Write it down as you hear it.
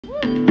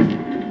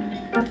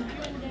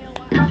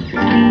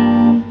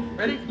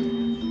Ready?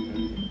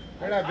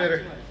 We're not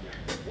bitter.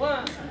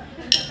 One.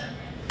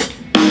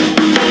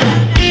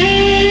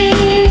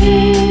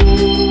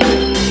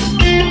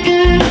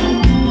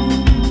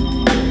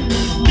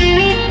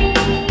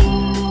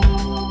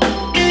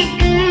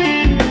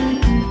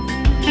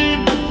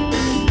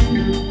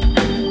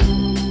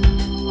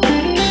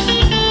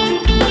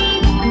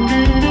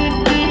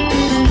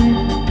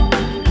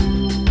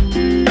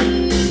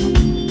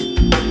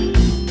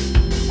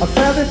 I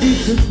felt a deep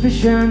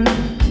suspicion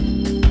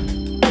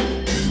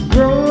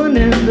growing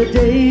in the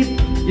day.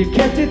 You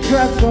kept your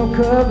tracks all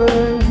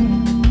covered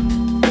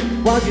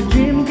while your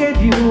dreams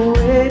gave you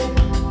away.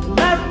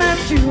 Last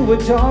night you were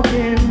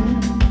talking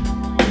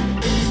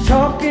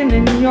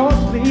in your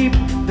sleep.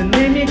 The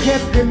name you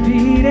kept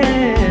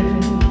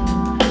repeating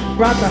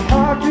brought the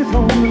hard truth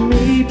home to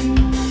me.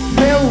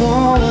 Fair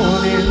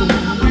warning,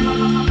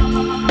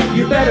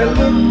 you better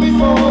look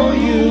before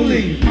you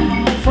leave.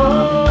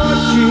 For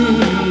cheating,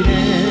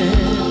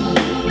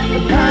 the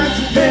price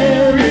is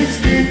very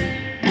steep.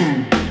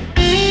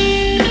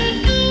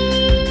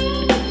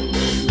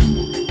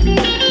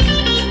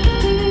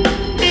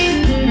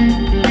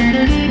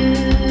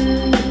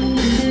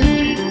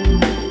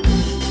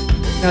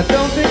 Now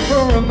don't think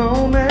for a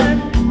moment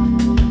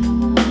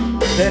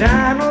that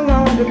I no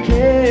longer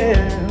care.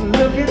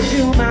 Look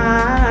into my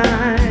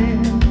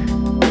eyes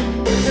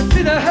and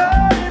see the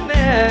hurt in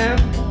them,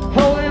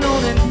 holding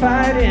on and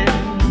fighting.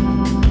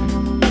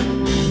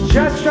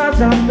 Just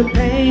drives out the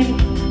pain.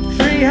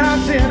 3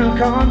 hearts in a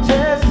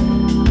contest.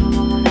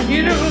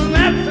 You know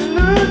that's a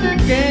losing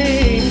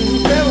game.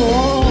 Fair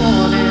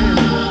warning,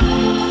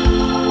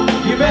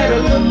 you better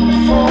look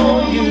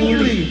before you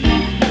leave.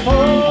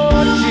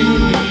 For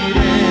cheating,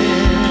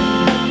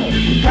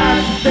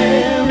 price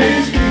there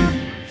is free.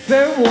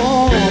 Fair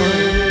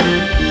warning,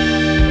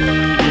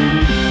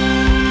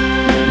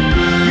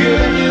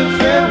 giving you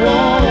fair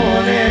warning.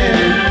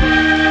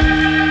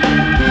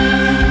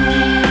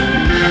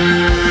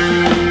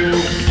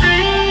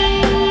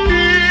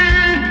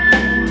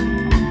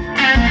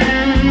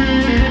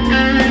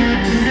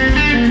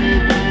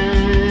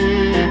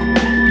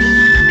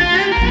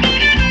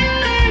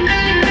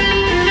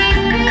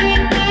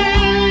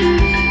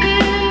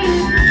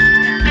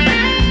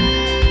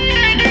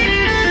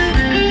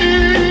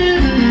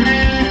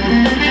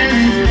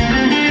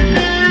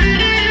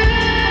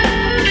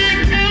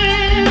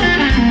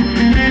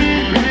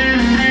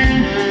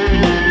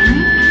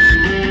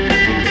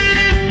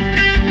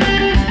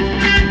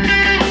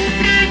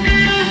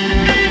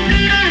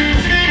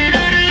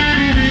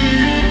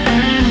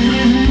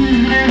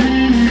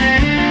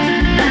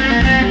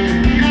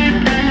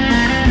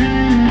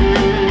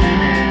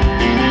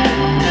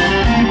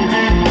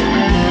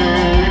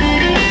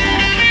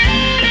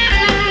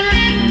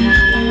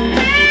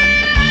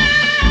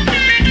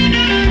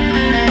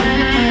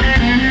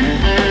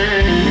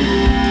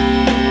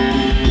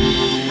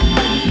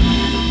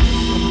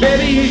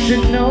 Baby, you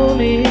should know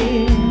me.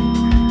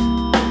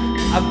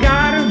 I've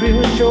got a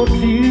real short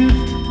fuse.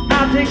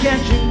 I'll take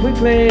action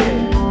quickly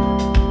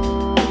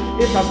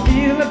if I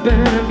feel I've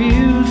been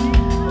abused.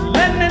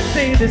 Let me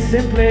say this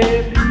simply,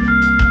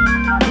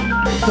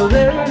 so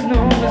there is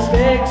no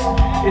mistakes.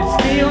 It's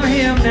me or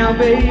him now,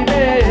 baby.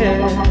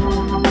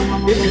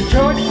 It's a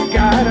choice you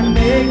gotta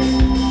make.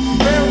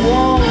 Fair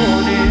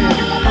warning,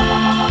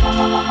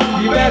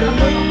 you better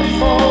look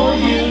before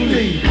you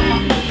leave.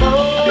 For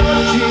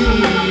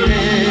cheating,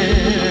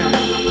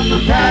 the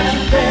price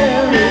of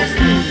fair is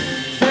free.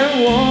 Fair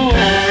warning,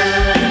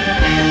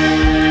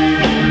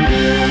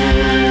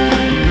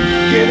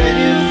 giving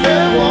you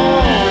fair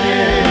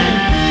warning.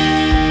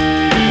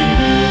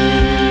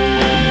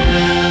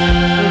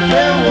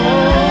 Fair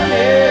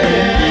warning,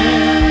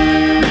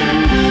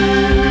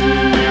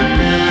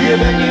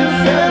 giving you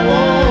fair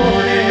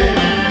warning.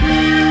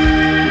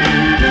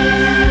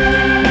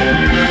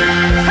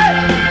 Hey!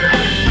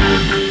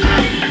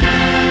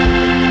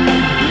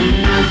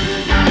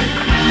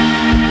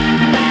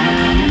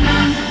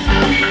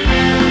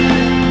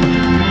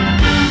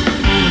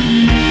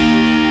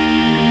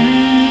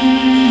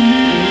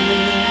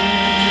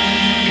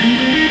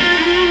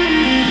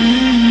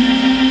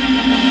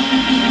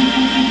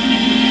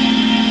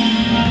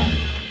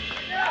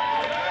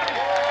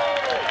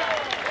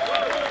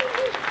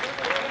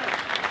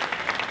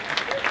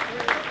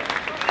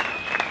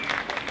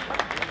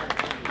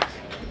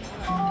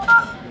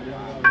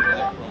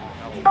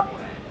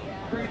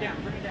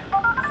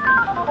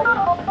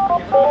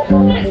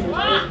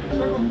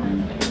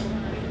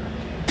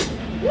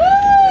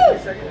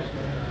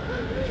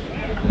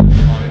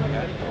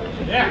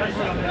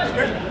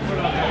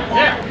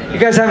 You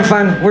guys having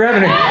fun? We're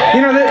having a,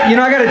 you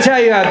know, I got to tell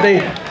you,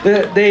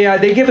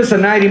 they give us a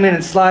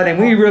 90-minute slot, and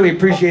we really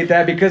appreciate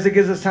that because it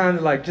gives us time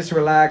to like just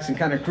relax and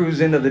kind of cruise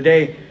into the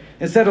day.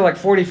 Instead of like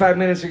 45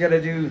 minutes, we got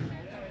to do,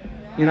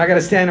 you know, I got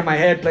to stand on my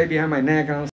head, play behind my neck, and all